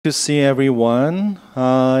To see everyone.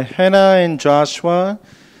 Hannah and Joshua,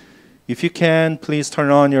 if you can, please turn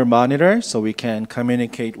on your monitor so we can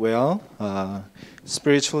communicate well,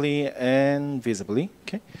 spiritually and visibly.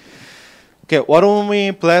 Okay, why don't we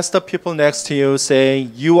bless the people next to you? Say,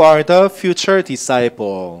 you are the future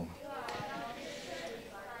disciple.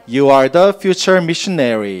 You are the future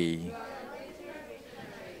missionary.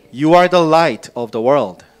 You are the light of the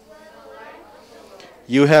world.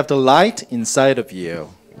 You have the light inside of you.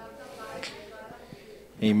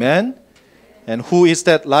 Amen. And who is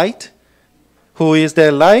that light? Who is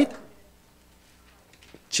that light?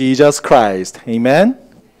 Jesus Christ. Amen.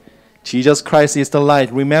 Jesus Christ is the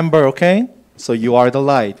light. Remember, okay? So you are the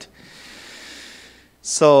light.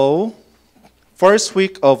 So, first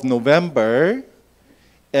week of November,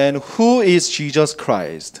 and who is Jesus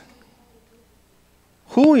Christ?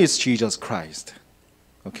 Who is Jesus Christ?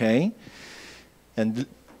 Okay? And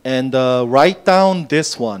write down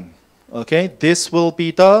this one. Okay, this will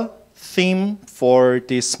be the theme for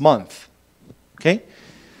this month. Okay,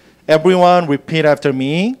 everyone repeat after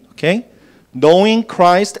me. Okay, knowing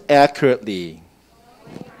Christ accurately.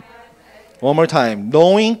 One more time.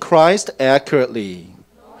 Knowing Christ accurately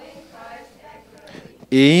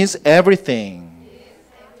is everything.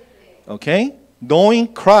 Okay,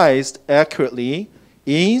 knowing Christ accurately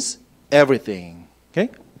is everything. Okay,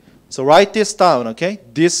 so write this down. Okay,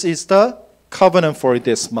 this is the covenant for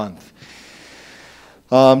this month.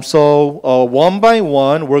 So one by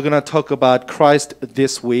one, we're going to talk about Christ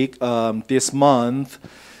this week, this month.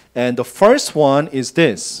 And the first one is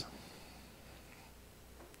this.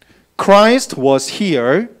 Christ was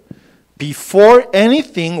here before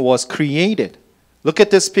anything was created. Look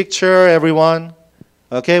at this picture, everyone.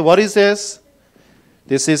 Okay, what is this?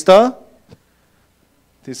 Is this the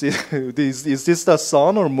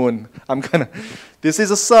sun or moon? This is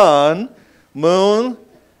the sun, moon,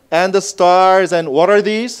 and the stars, and what are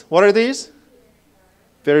these? What are these?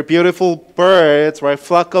 Very beautiful birds, right?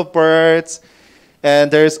 Flock of birds.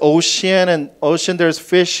 And there's ocean there's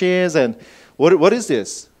fishes. And what is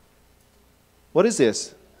this? What is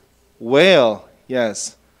this? Whale.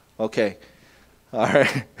 Yes. Okay. All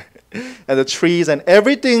right. And the trees and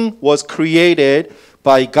everything was created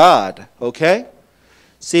by God. Okay?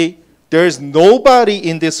 See, there's nobody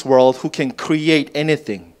in this world who can create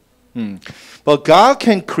anything. But God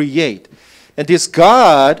can create. And this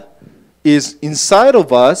God is inside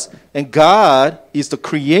of us, and God is the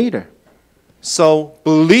creator. So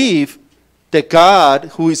believe that God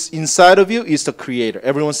who is inside of you is the creator.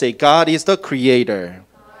 Everyone say, God is the creator.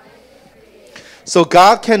 So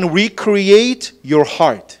God can recreate your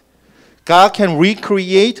heart. God can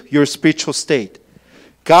recreate your spiritual state.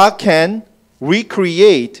 God can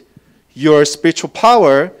recreate your spiritual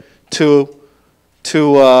power to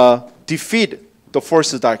defeat the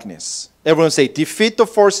forces of darkness. Everyone say, defeat the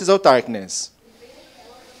forces of darkness.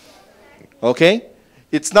 Okay?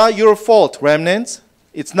 It's not your fault, remnants.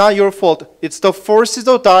 It's not your fault. It's the forces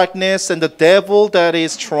of darkness and the devil that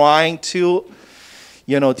is trying to,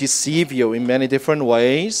 deceive you in many different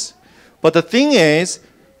ways. But the thing is,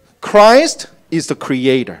 Christ is the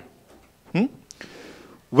creator.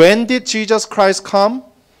 When did Jesus Christ come?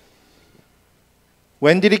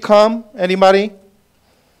 When did he come? Anybody?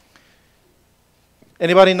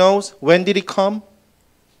 Anybody knows? When did he come?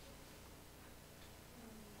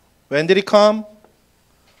 When did he come?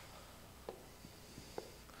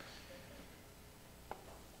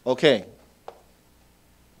 Okay.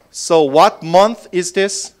 So what month is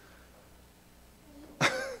this?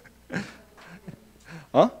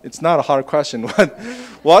 It's not a hard question.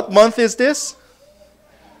 What month is this?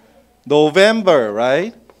 November,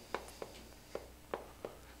 right?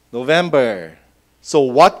 November. So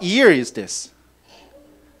what year is this?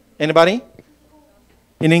 Anybody?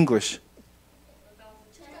 In English.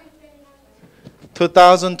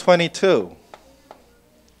 2022.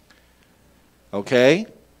 Okay.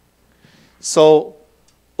 So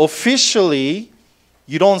officially,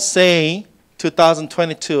 you don't say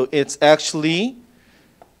 2022. It's actually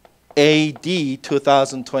AD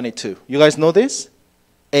 2022. You guys know this?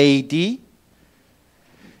 AD?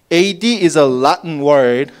 AD is a Latin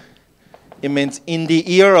word. It means in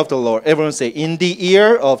the ear of the Lord. Everyone say, in the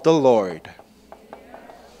ear of the Lord.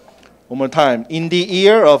 One more time. In the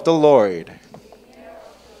ear of the Lord.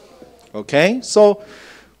 Okay? So,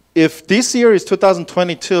 if this year is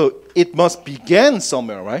 2022, it must begin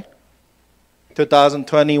somewhere, right?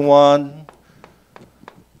 2021,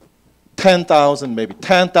 10,000, maybe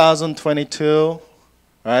 10,022,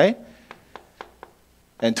 right?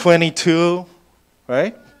 And 22,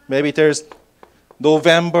 right? Maybe there's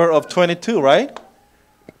November of 22, right?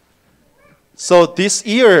 So this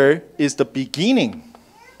year is the beginning.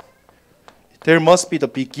 There must be the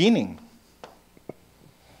beginning.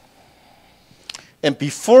 And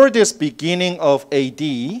before this beginning of AD,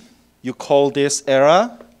 you call this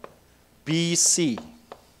era BC.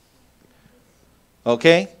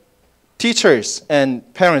 Okay? Teachers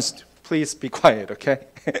and parents, please be quiet, okay?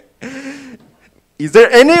 Is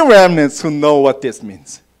there any remnants who know what this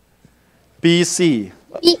means? BC.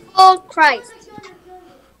 Before Christ.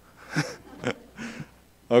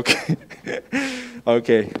 Okay.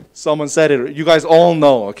 Okay. Someone said it. You guys all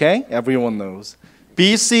know, okay? Everyone knows.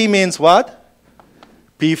 BC means what?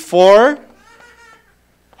 Before.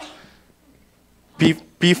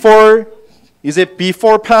 Before. Is it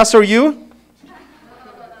before Pastor you?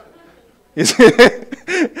 Is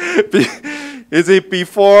it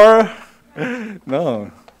before? No.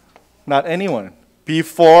 Not anyone.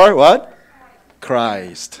 Before what?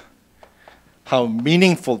 Christ. How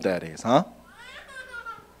meaningful that is, huh?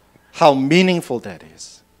 How meaningful that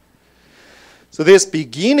is. So this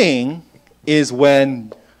beginning is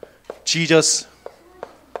when Jesus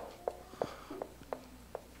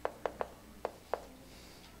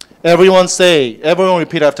everyone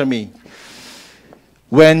repeat after me.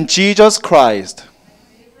 When Jesus Christ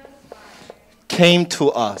came to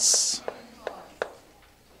us,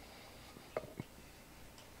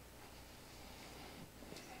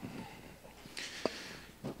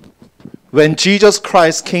 when Jesus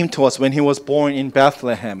Christ came to us, when he was born in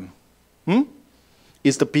Bethlehem,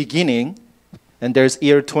 is the beginning, and there's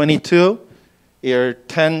year 22, year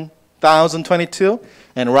 10,022,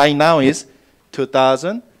 and right now is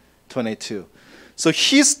 2022. So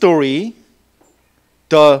history,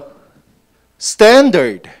 the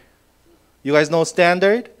standard, you guys know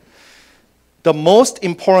standard? The most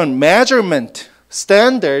important measurement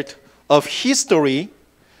standard of history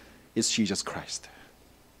is Jesus Christ.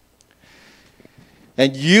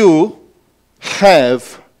 And you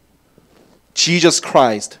have Jesus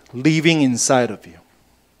Christ living inside of you.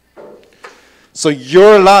 So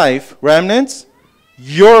your life, remnants,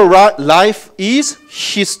 your life is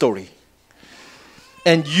history.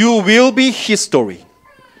 And you will be history.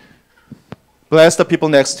 Bless the people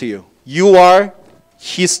next to you. You are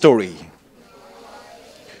history.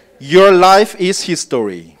 Your life is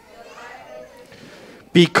history.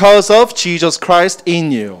 Because of Jesus Christ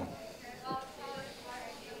in you.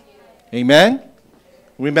 Amen?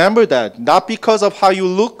 Remember that. Not because of how you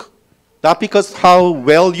look, not because how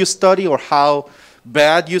well you study or how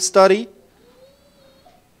bad you study.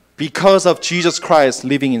 Because of Jesus Christ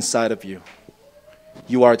living inside of you.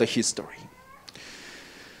 You are the history.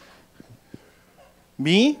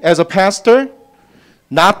 Me, as a pastor,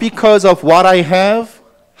 not because of what I have,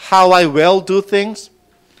 how I well do things,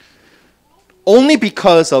 only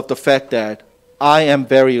because of the fact that I am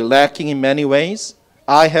very lacking in many ways.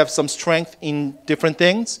 I have some strength in different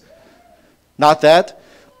things. Not that.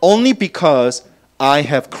 Only because I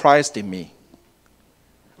have Christ in me.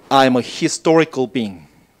 I am a historical being.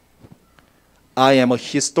 I am a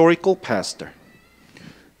historical pastor.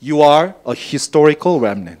 You are a historical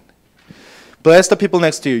remnant. Bless the people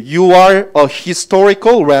next to you. You are a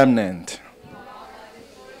historical remnant.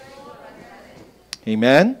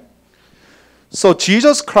 Amen? So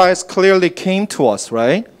Jesus Christ clearly came to us,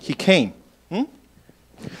 right? He came.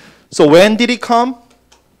 So when did he come?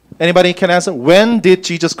 Anybody can answer? When did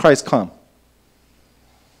Jesus Christ come?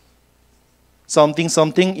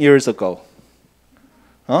 Something years ago.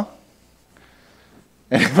 Huh?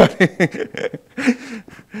 Anybody?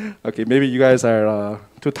 Okay, maybe you guys are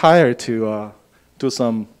too tired to do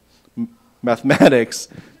some mathematics.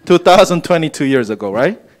 2022 years ago,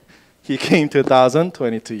 right? He came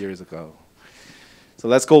 2022 years ago. So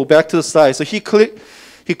let's go back to the slide. So he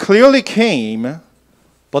clearly came,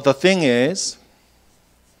 but the thing is,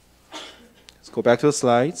 let's go back to the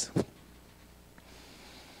slides.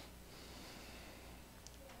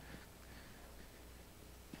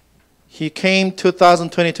 He came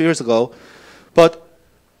 2022 years ago, but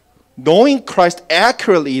knowing Christ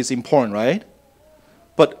accurately is important, right?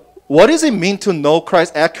 But what does it mean to know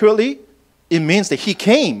Christ accurately? It means that he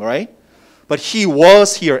came, right? But he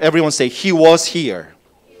was here. Everyone say, he was here.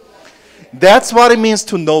 That's what it means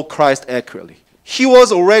to know Christ accurately. He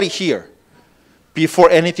was already here before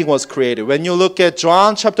anything was created. When you look at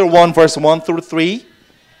John chapter 1, verse 1 through 3,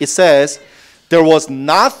 it says, there was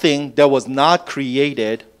nothing that was not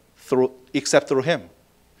created except through him.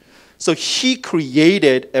 So he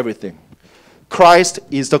created everything. Christ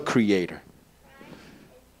is the creator.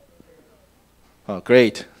 Oh,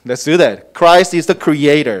 great. Let's do that. Christ is the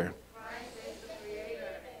creator.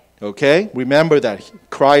 Okay? Remember that.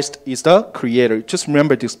 Christ is the creator. Just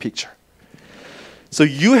remember this picture. So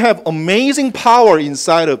you have amazing power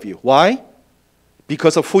inside of you. Why?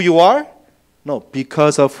 Because of who you are? No,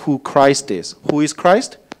 because of who Christ is. Who is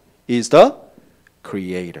Christ? Is the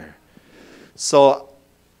Creator. So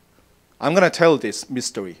I'm going to tell this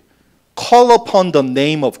mystery. Call upon the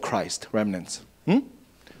name of Christ, remnants.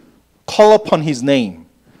 Call upon His name.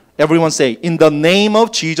 Everyone say, in the name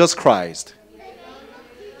of Jesus Christ.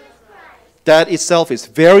 That itself is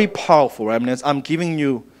very powerful, remnants. I'm giving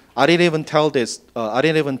you, I didn't even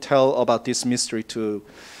tell about this mystery to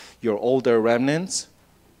your older remnants,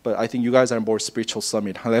 but I think you guys are more spiritual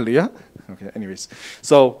summit. Hallelujah. Okay, anyways.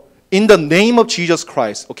 So, in the name of Jesus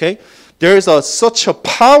Christ, okay, there is such a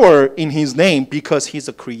power in His name because He's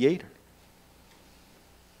a creator.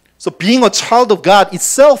 So, being a child of God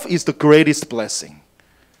itself is the greatest blessing.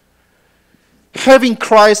 Having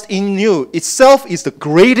Christ in you itself is the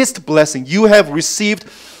greatest blessing. You have received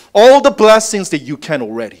all the blessings that you can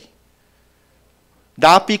already.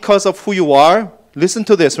 Not because of who you are. Listen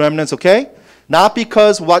to this, remnants, okay? Not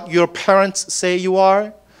because what your parents say you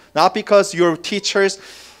are. Not because your teachers,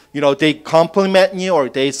 they compliment you or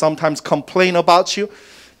they sometimes complain about you.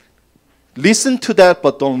 Listen to that,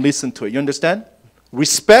 but don't listen to it. You understand?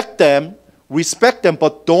 Respect them,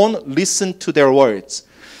 but don't listen to their words.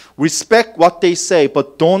 Respect what they say,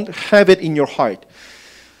 but don't have it in your heart.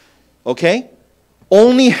 Okay?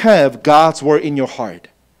 Only have God's word in your heart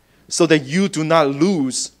so that you do not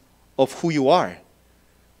lose of who you are.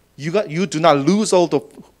 You do not lose all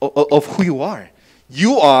of who you are.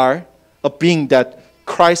 You are a being that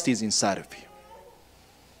Christ is inside of you.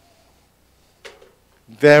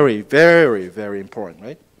 Very, very, very important,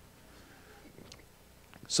 right?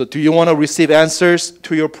 So do you want to receive answers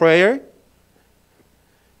to your prayer?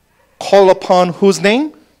 Call upon whose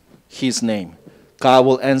name? His name. God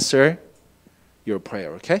will answer your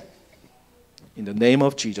prayer, okay? In the name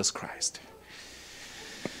of Jesus Christ.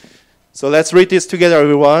 So let's read this together,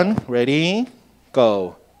 everyone. Ready?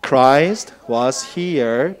 Go. Christ was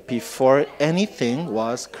here before anything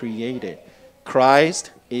was created. Christ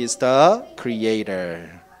is the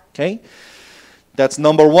Creator. Okay? That's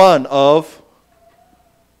number one of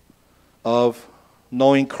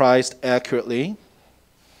knowing Christ accurately.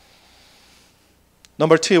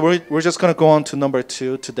 Number two, we're just going to go on to number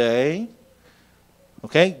two today.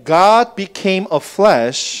 Okay? God became a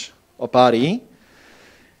flesh, a body,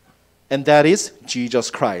 and that is Jesus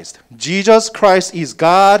Christ. Jesus Christ is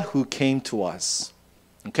God who came to us.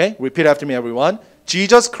 Okay? Repeat after me, everyone.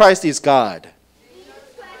 Jesus Christ is God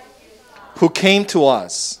who came to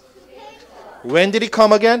us. When did He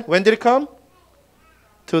come again? When did He come?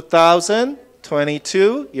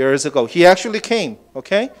 2022 years ago. He actually came.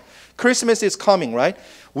 Okay? Christmas is coming, right?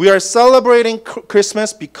 We are celebrating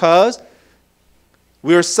Christmas because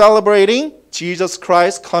we are celebrating Jesus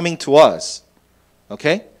Christ coming to us.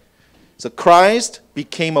 Okay? So Christ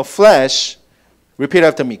became a flesh. Repeat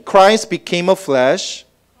after me. Christ became a flesh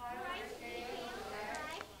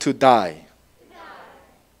to die.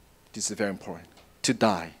 This is very important. To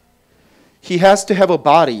die. He has to have a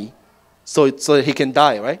body so that He can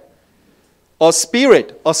die, right? A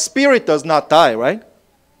spirit does not die, right?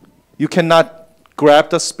 You cannot grab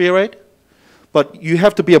the spirit, but you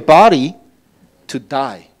have to be a body to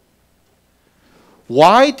die.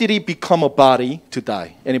 Why did He become a body to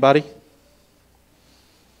die? Anybody?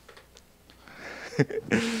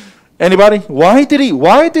 Anybody? Why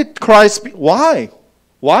did Christ, why?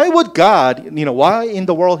 Why would God, why in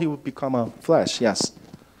the world He would become a flesh? Yes.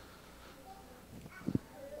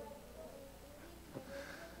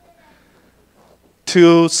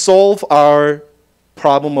 To solve our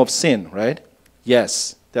problem of sin, right?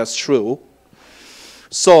 Yes, that's true.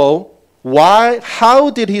 So, how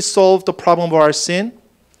did He solve the problem of our sin?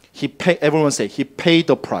 Everyone say, He paid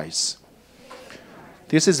the price.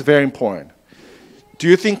 This is very important. Do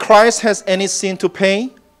you think Christ has any sin to pay?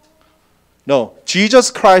 No. Jesus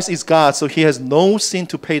Christ is God, so He has no sin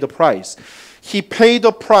to pay the price. He paid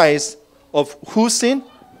the price of whose sin?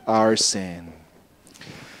 Our sin.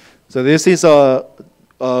 So this is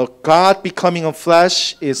God becoming a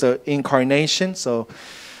flesh is an incarnation. So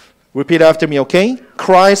repeat after me, okay?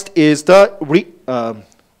 Christ is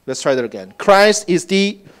let's try that again. Christ is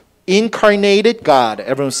the incarnated God.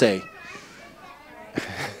 Everyone say.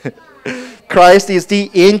 Christ is the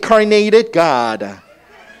incarnated God.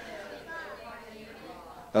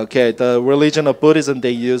 Okay, the religion of Buddhism,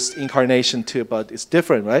 they use incarnation too, but it's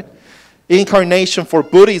different, right? Incarnation for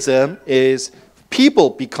Buddhism is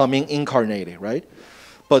people becoming incarnated, right?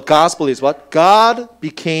 But gospel is what? God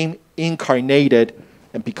became incarnated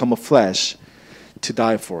and become a flesh to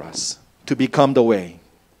die for us, to become the way.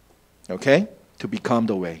 Okay? To become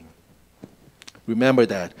the way. Remember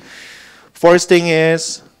that. First thing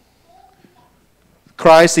is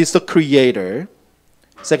Christ is the creator.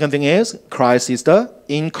 Second thing is Christ is the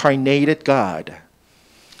incarnated God.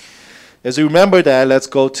 As you remember that, let's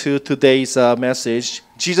go to today's message.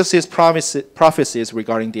 Jesus' prophecies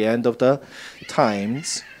regarding the end of the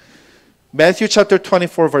times. Matthew chapter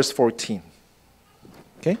 24, verse 14.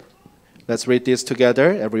 Okay? Let's read this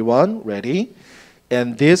together. Everyone, ready?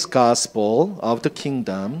 And this gospel of the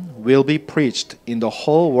kingdom will be preached in the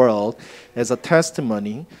whole world as a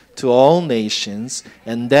testimony to all nations,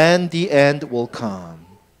 and then the end will come.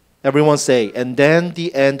 Everyone say, and then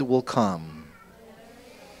the end will come.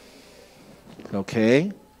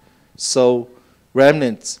 Okay? So,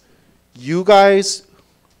 remnants, you guys,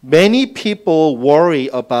 many people worry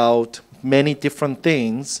about many different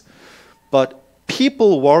things, but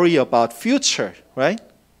people worry about future, right?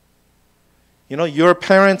 You know, your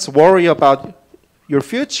parents worry about your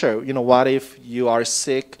future. You know, what if you are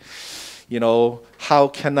sick? You know, how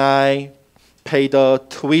can I pay the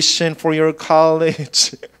tuition for your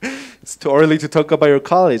college? It's too early to talk about your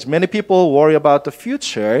college. Many people worry about the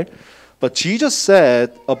future, but Jesus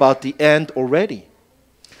said about the end already.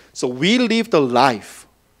 So we live the life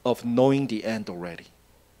of knowing the end already.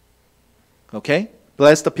 Okay?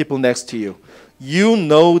 Bless the people next to you. You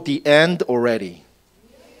know the end already.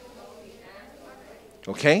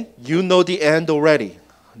 Okay? You know the end already.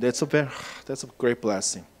 That's a great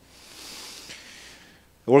blessing.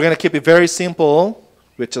 We're going to keep it very simple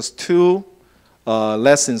with just two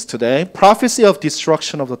lessons today. Prophecy of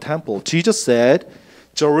destruction of the temple. Jesus said,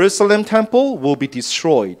 Jerusalem temple will be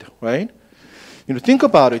destroyed, right? You know, think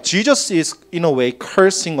about it. Jesus is, in a way,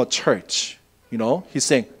 cursing a church. You know, he's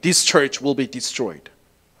saying, this church will be destroyed,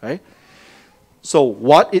 right? So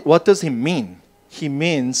what does he mean? He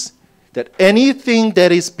means that anything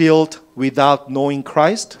that is built without knowing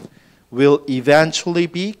Christ will eventually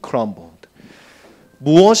be crumbled.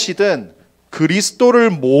 무엇이든 그리스도를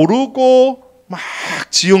모르고 막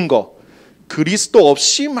지은 거, 그리스도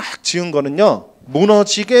없이 막 지은 거는요,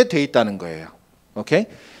 무너지게 돼 있다는 거예요. Okay?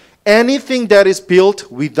 Anything that is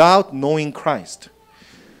built without knowing Christ.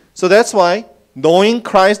 So that's why knowing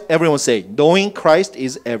Christ, everyone say, knowing Christ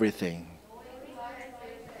is everything.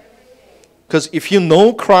 Because if you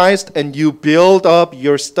know Christ and you build up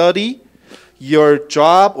your study, your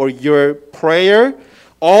job, or your prayer,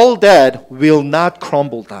 all that will not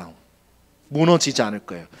crumble down. 무너지지 않을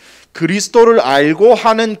거예요. 그리스도를 알고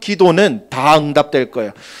하는 기도는 다 응답될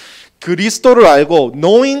거예요. 그리스도를 알고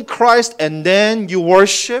knowing Christ and then you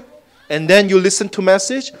worship and then you listen to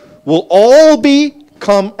message will all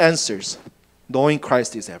become answers. Knowing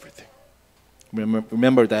Christ is everything.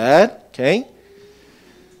 Remember that, okay?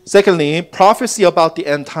 Secondly, prophecy about the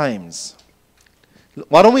end times.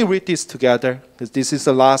 Why don't we read this together? Because this is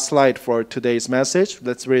the last slide for today's message.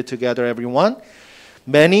 Let's read it together, everyone.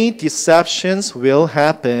 Many deceptions will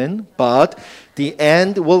happen, but the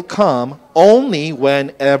end will come only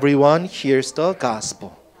when everyone hears the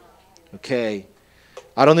gospel. Okay.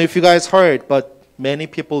 I don't know if you guys heard, but many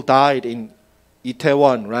people died in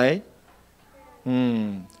Itaewon, right?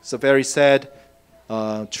 It's a very sad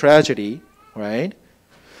tragedy, right?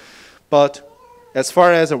 But as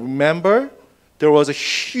far as I remember, there was a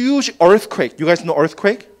huge earthquake. You guys know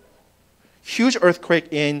earthquake? Huge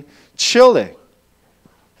earthquake in Chile.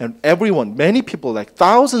 And many people, like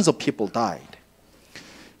thousands of people died.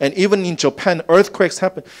 And even in Japan, earthquakes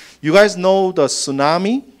happen. You guys know the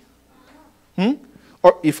tsunami?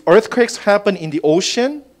 Or if earthquakes happen in the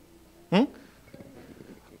ocean,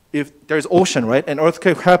 if there's ocean, right? An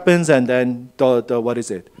earthquake happens and then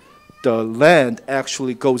the land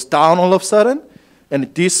actually goes down all of a sudden,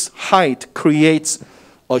 and this height creates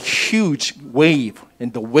a huge wave,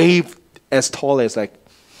 and the wave as tall as like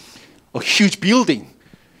a huge building.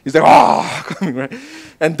 It's like, coming, right?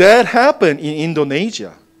 And that happened in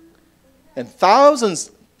Indonesia. And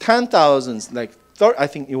thousands, 10,000s, I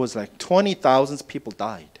think it was like 20,000 people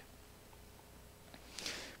died.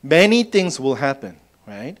 Many things will happen,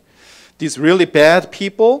 right? These really bad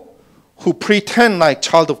people who pretend like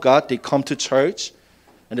child of God, they come to church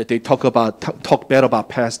and they talk bad about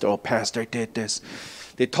pastor, or pastor did this.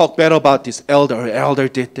 They talk bad about this elder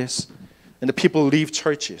did this. And the people leave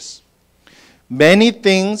churches. Many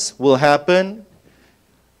things will happen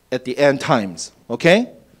at the end times, okay?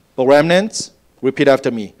 But remnants, repeat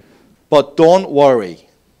after me. But don't worry.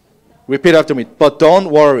 Repeat after me. But don't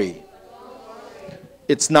worry.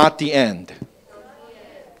 It's not the end.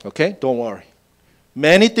 Okay? Don't worry.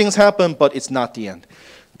 Many things happen, but it's not the end.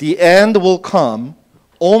 The end will come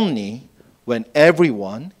only when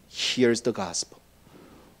everyone hears the gospel.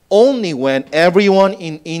 only when everyone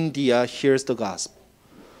in India hears the gospel.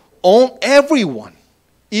 Everyone,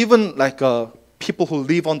 even like people who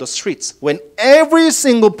live on the streets, when every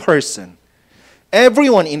single person,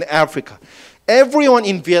 everyone in Africa, everyone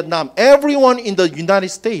in Vietnam, everyone in the United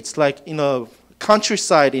States, like in a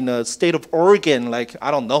countryside, in a state of Oregon, like,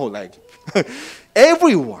 I don't know, like,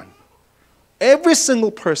 everyone, every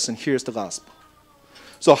single person hears the gospel.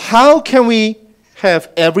 So how can we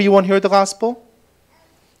have everyone hear the gospel?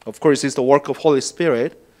 Of course, it's the work of Holy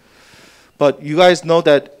Spirit. But you guys know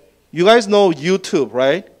YouTube,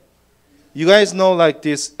 right? You guys know like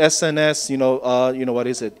this SNS, what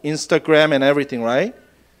is it? Instagram and everything, right?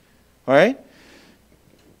 All right?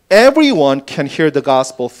 Everyone can hear the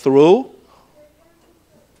gospel through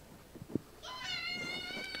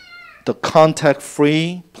the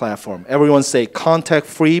contact-free platform. Everyone say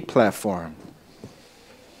contact-free platform.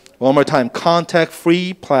 One more time,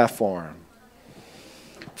 contact-free platform.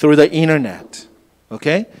 Through the internet,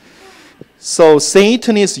 okay? So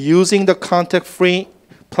Satan is using the contact-free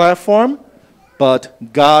platform, but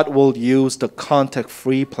God will use the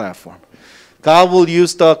contact-free platform. God will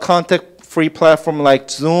use the contact-free platform like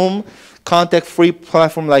Zoom, contact-free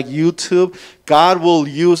platform like YouTube. God will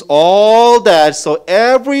use all that so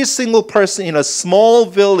every single person in a small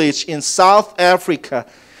village in South Africa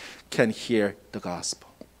can hear the gospel.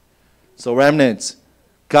 So remnants,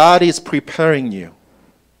 God is preparing you.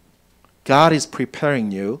 God is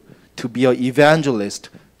preparing you to be an evangelist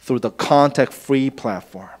through the contact-free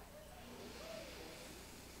platform.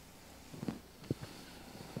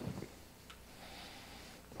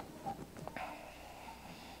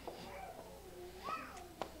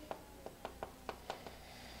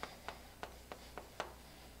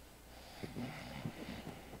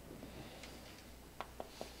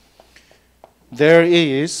 There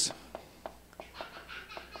is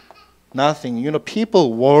nothing.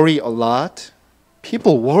 People worry a lot.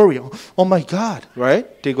 People worry, oh my God,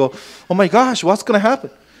 right? They go, oh my gosh, what's going to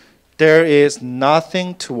happen? There is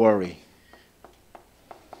nothing to worry.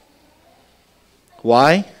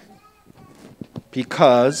 Why?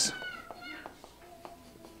 Because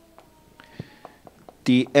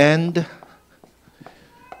the end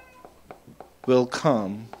will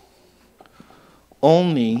come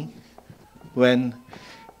only when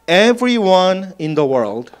everyone in the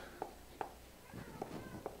world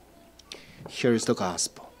hears the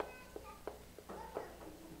gospel.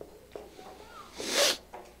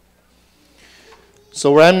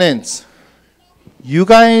 So remnants,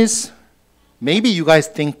 maybe you guys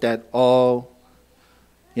think that, I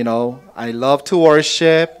love to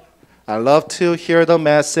worship, I love to hear the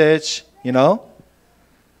message,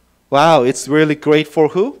 Wow, it's really great for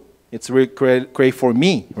who? It's really great for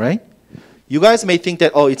me, right? You guys may think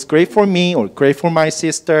that, it's great for me or great for my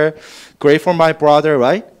sister, great for my brother,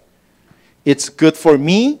 right? It's good for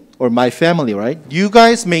me or my family, right? You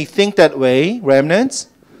guys may think that way, remnants,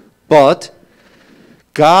 but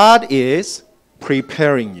God is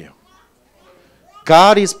preparing you.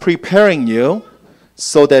 God is preparing you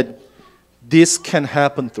so that this can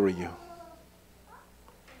happen through you.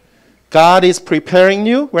 God is preparing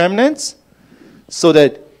you, remnants, so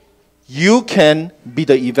that you can be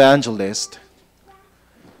the evangelist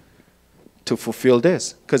to fulfill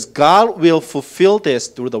this. Because God will fulfill this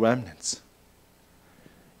through the remnants.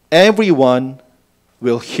 Everyone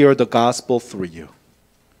will hear the gospel through you.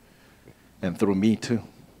 And through me too.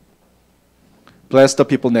 Bless the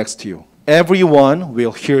people next to you. Everyone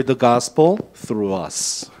will hear the gospel through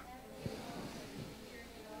us.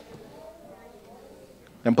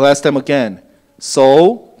 And bless them again.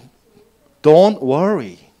 So, don't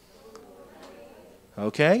worry.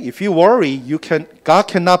 Okay? If you worry, God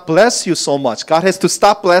cannot bless you so much. God has to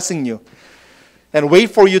stop blessing you and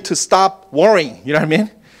wait for you to stop worrying. You know what I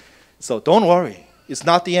mean? So don't worry. It's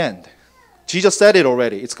not the end. Jesus said it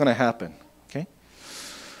already. It's going to happen. Okay?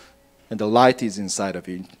 And the light is inside of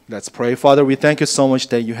you. Let's pray. Father, we thank you so much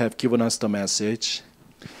that you have given us the message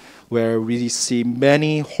where we see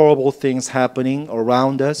many horrible things happening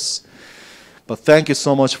around us. But thank you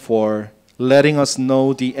so much for letting us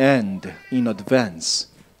know the end in advance,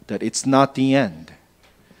 that it's not the end,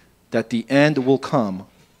 that the end will come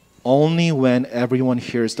only when everyone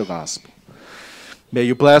hears the gospel. May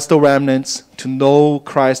you bless the remnants to know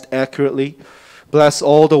Christ accurately. Bless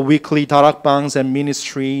all the weekly darakbangs and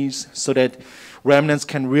ministries so that remnants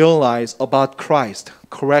can realize about Christ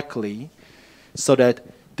correctly, so that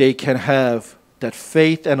they can have that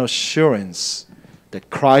faith and assurance that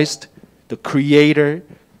Christ, the Creator,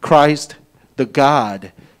 Christ, the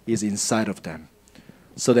God, is inside of them,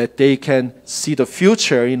 so that they can see the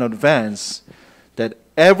future in advance, that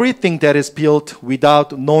everything that is built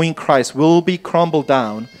without knowing Christ will be crumbled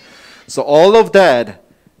down. So all of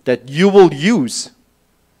that you will use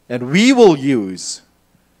and we will use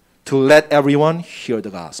to let everyone hear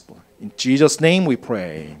the gospel. In Jesus' name we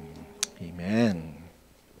pray. Amen.